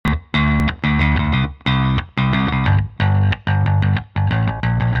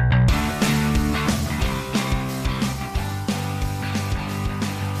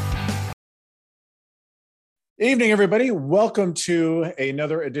Evening, everybody. Welcome to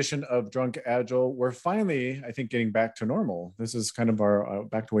another edition of Drunk Agile. We're finally, I think, getting back to normal. This is kind of our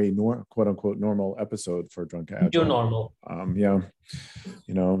back to a quote unquote normal episode for Drunk Agile. You're normal. Yeah,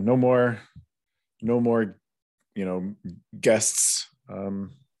 no more, guests.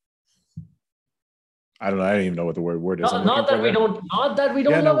 I don't know. I don't even know what the word is. Not that we don't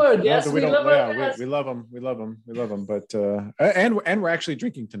love our guests. We love our guests. We love them. But and we're actually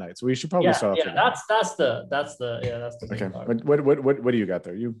drinking tonight, so we should probably start. Yeah, that's the okay. What do you got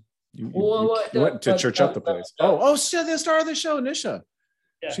there? You went to church up the place. The star of the show, Nisha.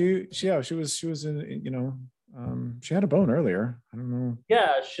 Yeah. She was in, she had a bone earlier. I don't know.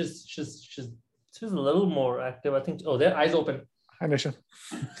 Yeah, she's a little more active. I think. Oh, their eyes open. Hi, Nisha.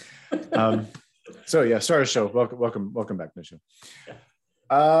 So yeah, start a show. Welcome back, Nisha.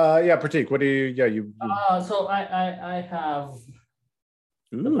 Yeah. Pratik, what do you? Yeah, you. So I have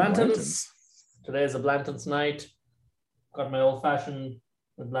the Blantons. Today is a Blantons night. Got my old fashioned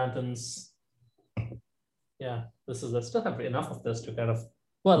with Blantons. Yeah, I still have enough of this to kind of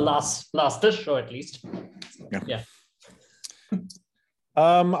last this show at least. Yeah.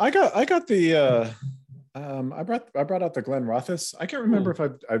 I got the. I brought out the Glenrothes. I can't remember if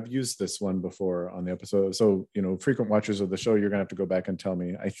I've used this one before on the episode. So frequent watchers of the show, you're gonna have to go back and tell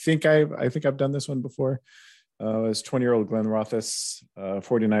me. I think I've done this one before. It's 20-year-old Glenrothes,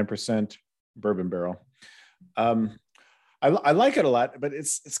 49% bourbon barrel. I like it a lot, but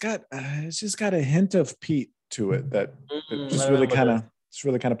it's just got a hint of peat to it that just really kind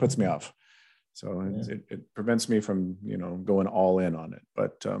of puts me off. So it prevents me from going all in on it,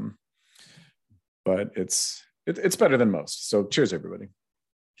 but it's better than most. So cheers, everybody.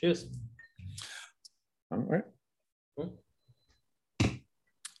 Cheers. All right.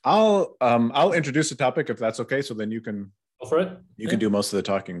 I'll introduce the topic if that's okay. So then you can go for it. You can do most of the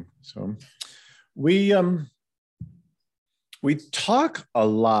talking. So we talk a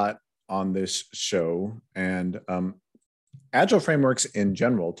lot on this show, and Agile frameworks in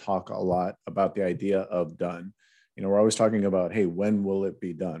general talk a lot about the idea of done. We're always talking about, hey, when will it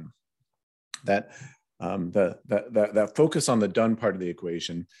be done? That that focus on the done part of the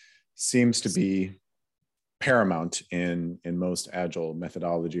equation seems to be paramount in most Agile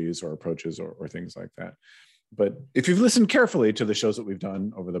methodologies or approaches or things like that. But if you've listened carefully to the shows that we've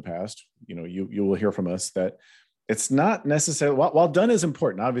done over the past, you will hear from us that it's not necessarily, while done is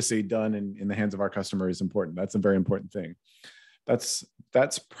important, obviously done in the hands of our customer is important. That's a very important thing. That's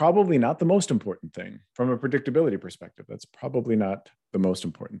probably not the most important thing from a predictability perspective. That's probably not the most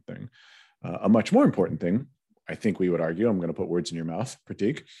important thing. A much more important thing, I think we would argue, I'm going to put words in your mouth,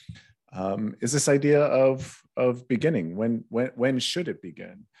 Pratik, is this idea of beginning. When should it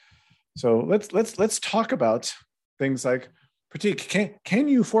begin? So let's talk about things like, Pratik, can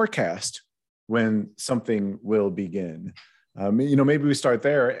you forecast when something will begin? Maybe we start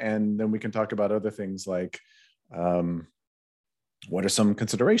there, and then we can talk about other things like what are some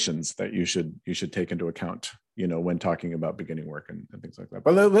considerations that you should take into account, when talking about beginning work and things like that.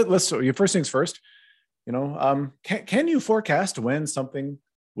 But let's first things first. Can you forecast when something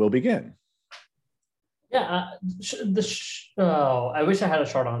will begin? Yeah, I wish I had a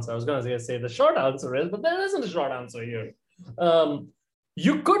short answer. I was going to say the short answer is, but there isn't a short answer here.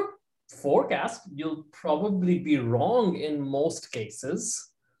 You could forecast. You'll probably be wrong in most cases.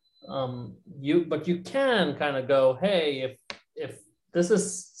 But you can kind of go, hey, if this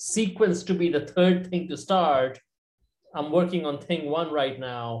is sequenced to be the third thing to start, I'm working on thing one right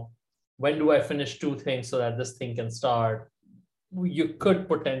now. When do I finish two things so that this thing can start? You could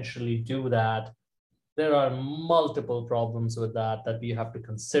potentially do that. There are multiple problems with that you have to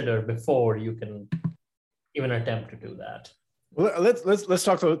consider before you can even attempt to do that. Well, let's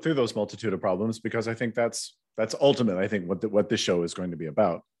talk through those multitude of problems, because I think that's ultimately, I think what this show is going to be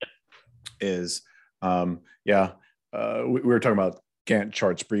about is, we were talking about Gantt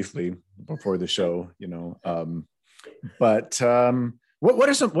charts briefly before the show, but what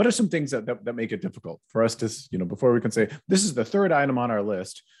are some things that make it difficult for us to, before we can say this is the third item on our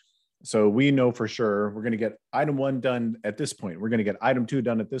list, so we know for sure we're going to get item 1 done at this point, we're going to get item 2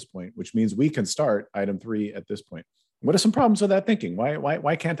 done at this point, which means we can start item 3 at this point. What are some problems with that thinking?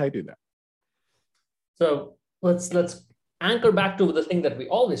 Why can't I do that? So let's anchor back to the thing that we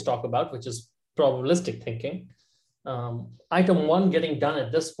always talk about, which is probabilistic thinking. Item 1 getting done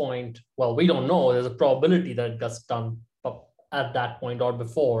at this point, well, we don't know. There's a probability that it gets done at that point or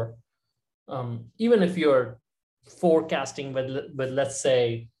before. Even if you're forecasting with let's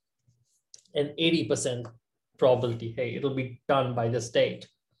say an 80% probability, hey, it'll be done by this date.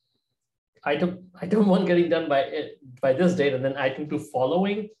 Item 1 getting done by this date, and then item 2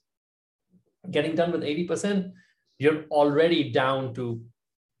 following, getting done with 80%, you're already down to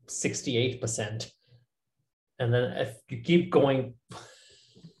 68%. And then if you keep going.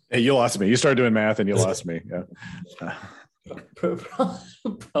 Hey, you lost me. You started doing math and you lost me. Yeah.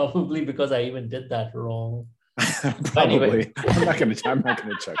 Probably because I even did that wrong. Probably. Anyway. I'm not gonna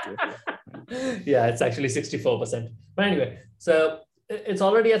check it. Yeah, it's actually 64%. But anyway, so it's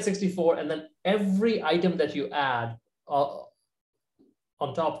already at 64, and then every item that you add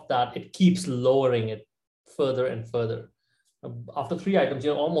on top of that, it keeps lowering it further and further. After 3 items,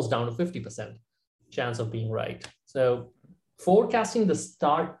 you're almost down to 50% chance of being right. So forecasting the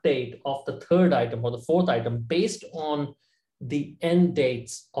start date of the 3rd item or the 4th item based on the end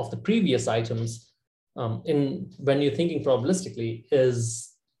dates of the previous items, when you're thinking probabilistically,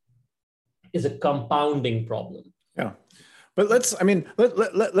 is a compounding problem. Yeah, but let's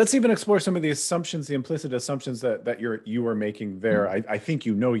even explore some of the assumptions, the implicit assumptions that you were making there. I think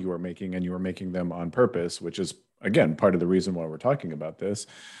you were making, and you were making them on purpose, which is again part of the reason why we're talking about this.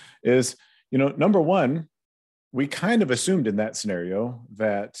 Is, number one, we kind of assumed in that scenario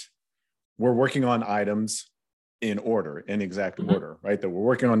that we're working on items in order, in exact order, right? That we're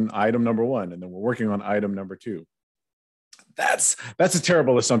working on item number 1, and then we're working on item number 2. That's a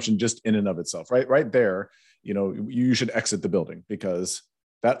terrible assumption just in and of itself, right? Right there, you should exit the building, because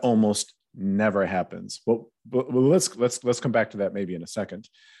that almost never happens. Well, let's come back to that maybe in a second.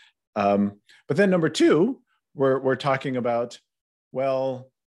 But then number 2, we're talking about, well,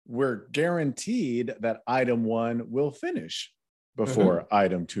 we're guaranteed that item 1 will finish before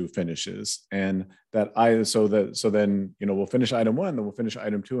item 2 finishes, and so then we'll finish item 1, then we'll finish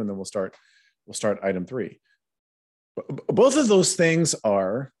item 2, and then we'll start item 3. But both of those things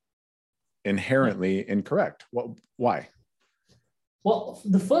are inherently incorrect. Well, why? Well,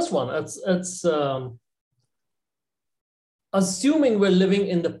 the first one, it's assuming we're living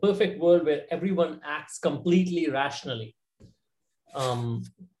in the perfect world where everyone acts completely rationally.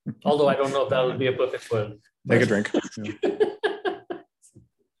 Although I don't know if that would be a perfect world. Take a drink. Yeah.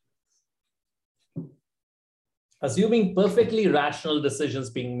 Assuming perfectly rational decisions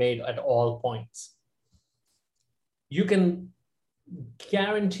being made at all points, you can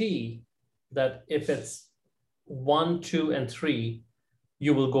guarantee that if it's 1, 2, and 3,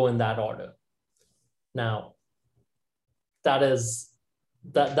 you will go in that order. Now, that's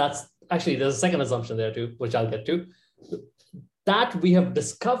actually, there's a second assumption there too, which I'll get to. That we have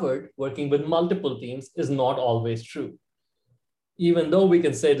discovered working with multiple teams is not always true. Even though we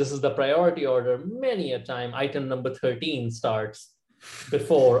can say this is the priority order, many a time item number 13 starts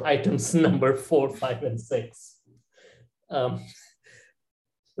before items number 4, 5, and 6. The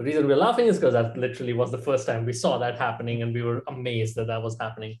reason we're laughing is because that literally was the first time we saw that happening, and we were amazed that was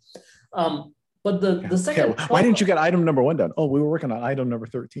happening. But the second... Yeah. Why didn't you get item number 1 done? Oh, we were working on item number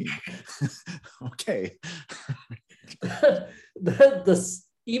 13. Okay.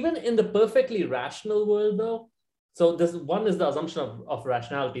 Even in the perfectly rational world, though, so this one is the assumption of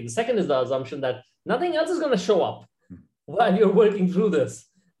rationality. The second is the assumption that nothing else is going to show up while you're working through this.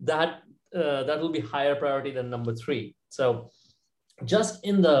 That will be higher priority than number 3. So just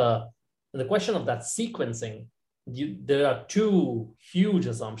in the question of that sequencing, there are 2 huge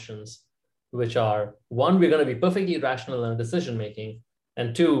assumptions, which are 1, we're going to be perfectly rational in decision making,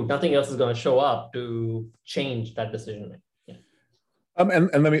 and 2, nothing else is going to show up to change that decision making. Yeah.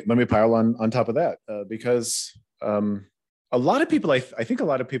 And let me pile on top of that, because a lot of people, I think a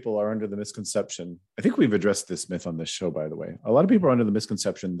lot of people are under the misconception. I think we've addressed this myth on this show, by the way. A lot of people are under the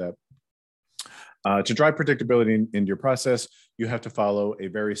misconception that to drive predictability in your process, you have to follow a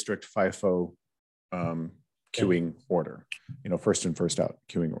very strict FIFO queuing order, first in, first out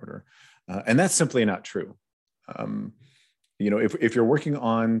queuing order. And that's simply not true. If you're working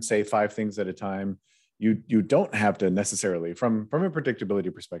on, say, 5 things at a time, you don't have to necessarily, from a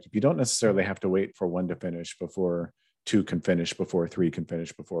predictability perspective, you don't necessarily have to wait for 1 to finish before 2 can finish, before 3 can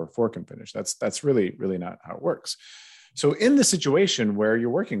finish, before 4 can finish. That's really not how it works. So in the situation where you're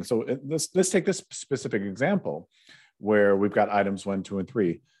working, so let's take this specific example where we've got items 1, 2, and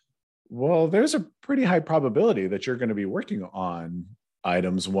 3. Well, there's a pretty high probability that you're going to be working on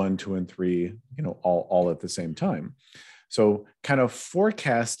items 1, 2, and 3, all at the same time. So kind of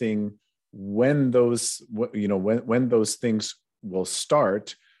forecasting when those things will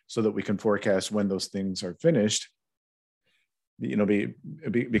start, so that we can forecast when those things are finished,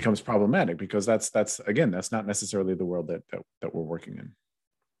 becomes problematic, because that's not necessarily the world that we're working in.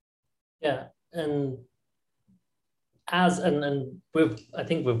 Yeah, and I don't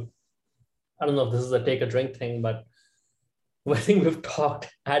know if this is a take a drink thing, but I think we've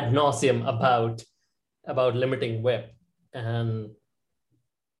talked ad nauseum about limiting WIP, and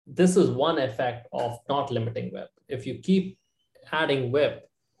this is one effect of not limiting WIP. If you keep adding WIP,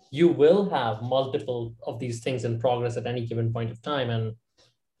 you will have multiple of these things in progress at any given point of time. And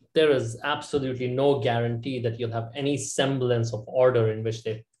there is absolutely no guarantee that you'll have any semblance of order in which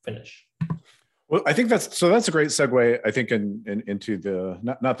they finish. Well, I think that's a great segue, I think, into the,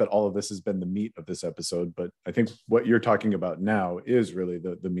 not that all of this has been the meat of this episode, but I think what you're talking about now is really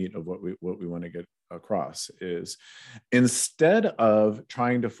the meat of what we want to get across is, instead of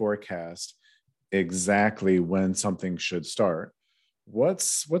trying to forecast exactly when something should start,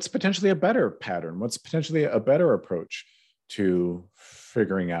 what's potentially a better pattern? What's potentially a better approach to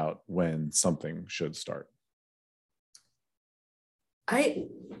figuring out when something should start? I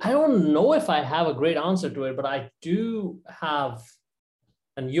don't know if I have a great answer to it, but I do have,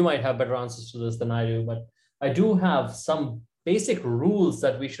 and you might have better answers to this than I do, but I do have some basic rules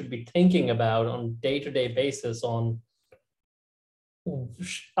that we should be thinking about on day-to-day basis on,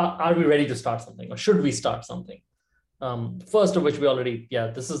 are we ready to start something, or should we start something? First of which we already,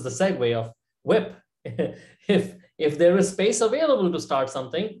 this is the segue of WIP. if there is space available to start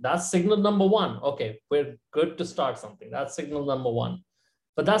something, that's signal number one. Okay, we're good to start something. That's signal number one.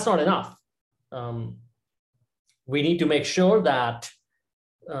 But that's not enough. We need to make sure that,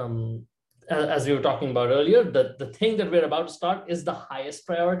 as we were talking about earlier, the thing that we're about to start is the highest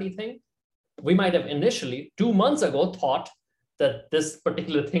priority thing. We might have initially, 2 months ago, thought that this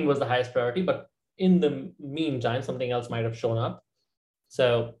particular thing was the highest priority, but in the meantime, something else might have shown up.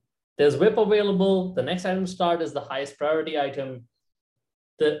 So there's WIP available. The next item to start is the highest priority item.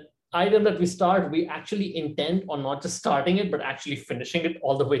 The item that we start, we actually intend on not just starting it, but actually finishing it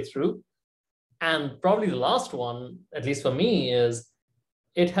all the way through. And probably the last one, at least for me, is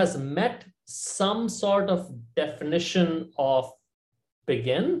it has met some sort of definition of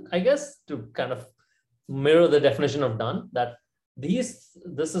begin, I guess, to kind of mirror the definition of done, that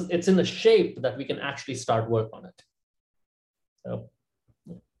it's in a shape that we can actually start work on it. So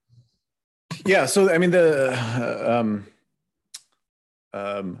yeah, so I mean the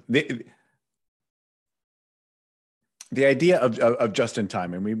idea of just in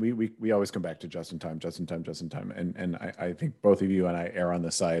time, and we always come back to just in time, and I think both of you and I err on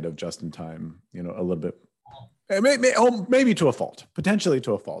the side of just in time, a little bit, maybe to a fault, potentially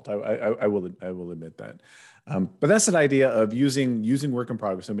to a fault. I will admit that. But that's an idea of using work in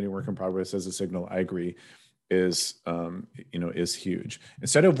progress, somebody work in progress as a signal. I agree, is huge.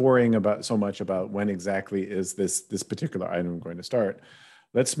 Instead of worrying so much about when exactly is this particular item going to start,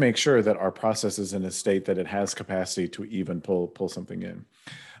 let's make sure that our process is in a state that it has capacity to even pull something in.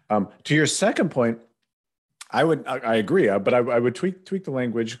 To your second point, I agree, but I would tweak the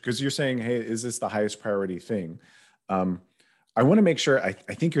language, because you're saying, hey, is this the highest priority thing? I want to make sure, I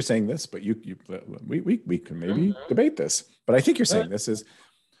think you're saying this, but we can maybe debate this, but I think you're saying this is,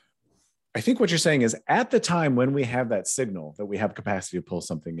 I think what you're saying is, at the time when we have that signal that we have capacity to pull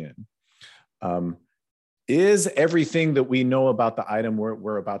something in, is everything that we know about the item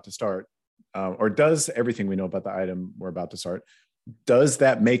we're about to start, or does everything we know about the item we're about to start, does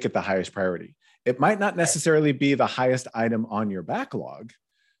that make it the highest priority? It might not necessarily be the highest item on your backlog,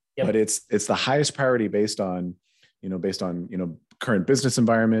 but it's the highest priority based on current business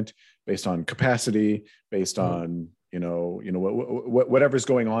environment, based on capacity, based on whatever's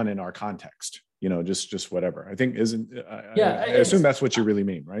going on in our context. Just whatever. I think I assume that's what you really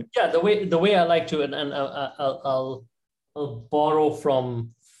mean, right? Yeah, the way I like to, and I'll borrow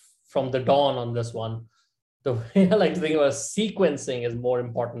from the dawn on this one. The way I like to think about sequencing is more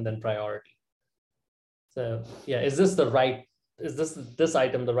important than priority. So yeah, is this this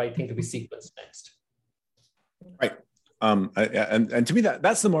item the right thing to be sequenced next? Right. And to me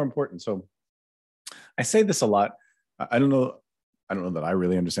that's the more important. So I say this a lot. I don't know that I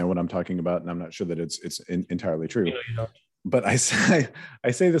really understand what I'm talking about, and I'm not sure that it's entirely true. You don't. But I say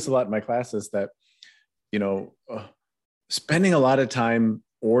this a lot in my classes, that spending a lot of time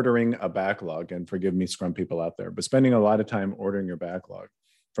ordering a backlog, and forgive me, Scrum people out there, but spending a lot of time ordering your backlog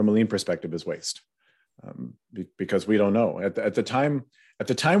from a lean perspective is waste, because we don't know at the time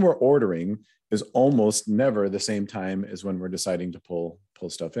we're ordering is almost never the same time as when we're deciding to pull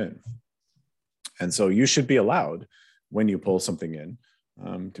stuff in. And so you should be allowed, when you pull something in,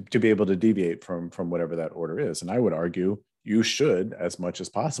 to be able to deviate from whatever that order is. And I would argue you should, as much as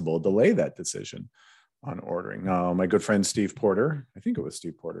possible, delay that decision on ordering. My good friend Steve Porter, I think it was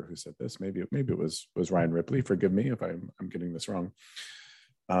Steve Porter who said this, maybe it was Ryan Ripley, forgive me if I'm getting this wrong,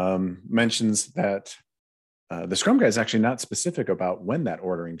 mentions that the Scrum Guide is actually not specific about when that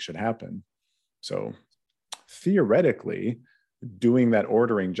ordering should happen. So theoretically, doing that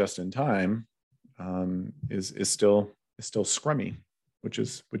ordering just in time is still scrummy. which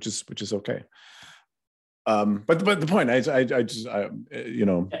is okay. But the point,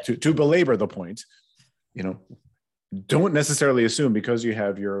 to belabor the point, don't necessarily assume because you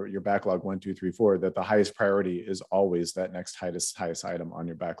have your backlog 1, 2, 3, 4 that the highest priority is always that next highest item on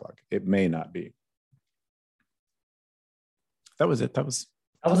your backlog. It may not be. That was it. That was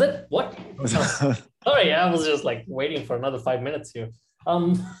it. What? Sorry, I was just like waiting for another 5 minutes here.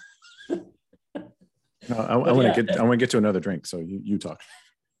 No, I want to get to another drink. So you talk.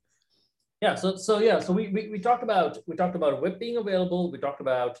 Yeah. So we talked about WIP being available. We talked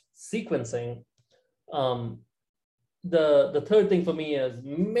about sequencing. The third thing for me is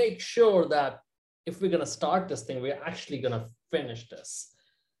make sure that if we're going to start this thing, we're actually going to finish this,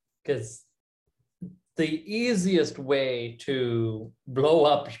 because the easiest way to blow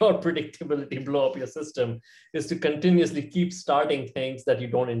up your predictability, blow up your system, is to continuously keep starting things that you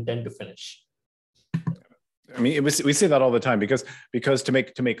don't intend to finish. I mean, we say that all the time because to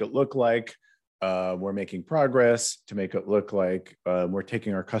make it look like we're making progress, to make it look like we're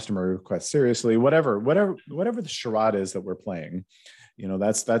taking our customer requests seriously, whatever the charade is that we're playing,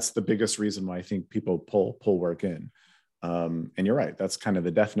 that's the biggest reason why I think people pull work in. And you're right, that's kind of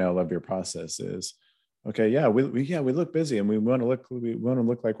the death knell of your process is, okay, yeah, we look busy and we want to look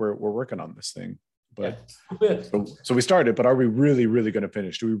like we're working on this thing. But yeah. So we started, but are we really going to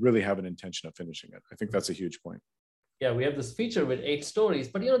finish? Do we really have an intention of finishing it? I think that's a huge point. Yeah, we have this feature with 8 stories,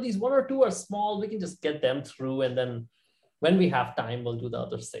 but these 1 or 2 are small. We can just get them through, and then when we have time, we'll do the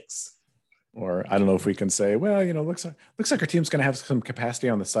other 6. Or I don't know if we can say, well, looks like our team's going to have some capacity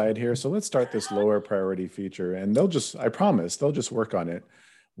on the side here, so let's start this lower priority feature, and I promise they'll just work on it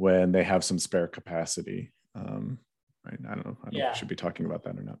when they have some spare capacity. Right? I don't know if we should be talking about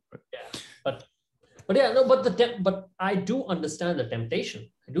that or not, but but I do understand the temptation.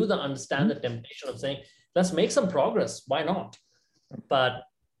 I do understand the temptation of saying, let's make some progress. Why not? But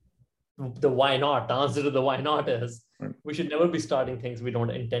the why not, the answer to the why not is we should never be starting things we don't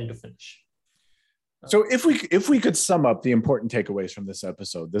intend to finish. So if we could sum up the important takeaways from this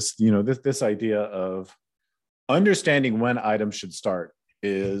episode, this idea of understanding when items should start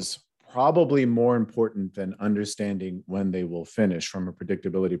is probably more important than understanding when they will finish from a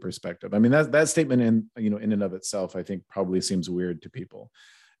predictability perspective. I mean, that statement in and of itself, I think probably seems weird to people,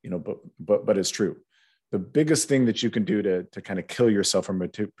 but it's true. The biggest thing that you can do to kind of kill yourself from a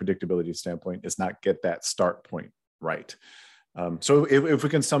predictability standpoint is not get that start point right. So if we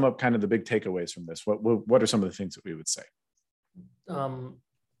can sum up kind of the big takeaways from this, what are some of the things that we would say?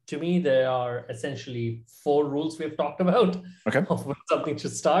 To me, there are essentially 4 rules we've talked about of when something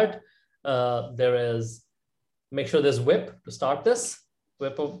should start. There is make sure there's WIP to start this,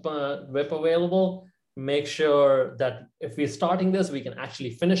 WIP available. Make sure that if we're starting this, we can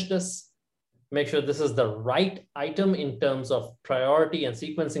actually finish this. Make sure this is the right item in terms of priority and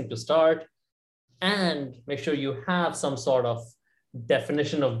sequencing to start. And make sure you have some sort of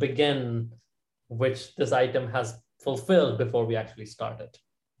definition of begin, which this item has fulfilled before we actually start it.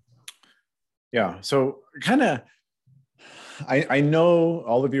 Yeah, so kind of, I know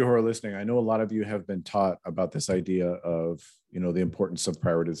all of you who are listening, I know a lot of you have been taught about this idea of, the importance of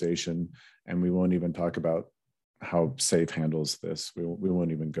prioritization, and we won't even talk about how SAFe handles this. We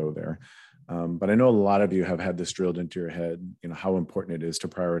won't even go there. But I know a lot of you have had this drilled into your head, how important it is to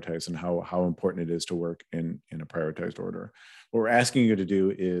prioritize and how important it is to work in a prioritized order. What we're asking you to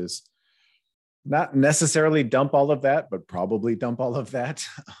do is not necessarily dump all of that, but probably dump all of that.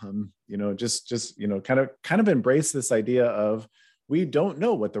 Just kind of embrace this idea of we don't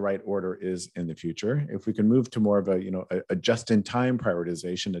know what the right order is in the future. If we can move to more of a just-in-time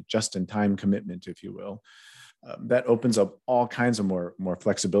prioritization, a just-in-time commitment, if you will, that opens up all kinds of more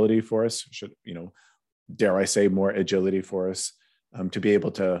flexibility for us. Dare I say, more agility for us to be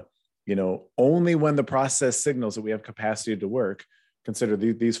able to, only when the process signals that we have capacity to work, consider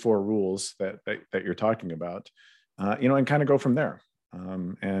these 4 rules that you're talking about, and kind of go from there.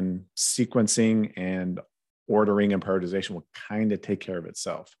 And sequencing and ordering and prioritization will kind of take care of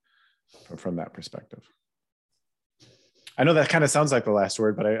itself from that perspective. I know that kind of sounds like the last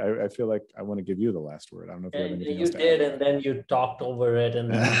word, but I feel like I want to give you the last word. I don't know if you have anything else to add. You did, and then you talked over it,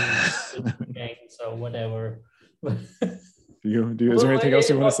 and then so whatever. Is there anything else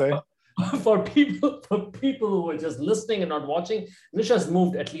you want to say? For people who are just listening and not watching, Nisha's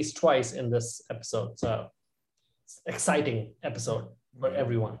moved at least twice in this episode. So it's an exciting episode for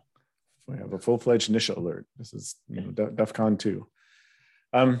everyone. We have a full-fledged Nisha alert. This is DEF CON 2.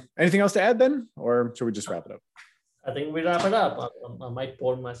 Anything else to add then? Or should we just wrap it up? I think we wrap it up. I might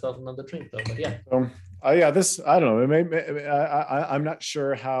pour myself another drink though, but yeah. Yeah, this, I don't know. I'm not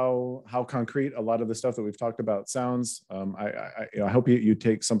sure how concrete a lot of the stuff that we've talked about sounds. I hope you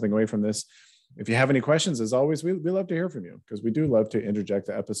take something away from this. If you have any questions, as always, we love to hear from you, because we do love to interject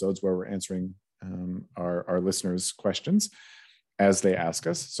the episodes where we're answering our listeners' questions as they ask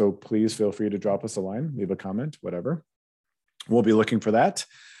us. So please feel free to drop us a line, leave a comment, whatever. We'll be looking for that.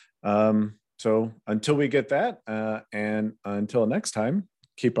 So until we get that, and until next time,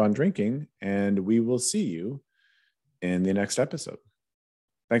 keep on drinking, and we will see you in the next episode.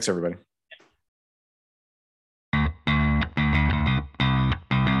 Thanks, everybody.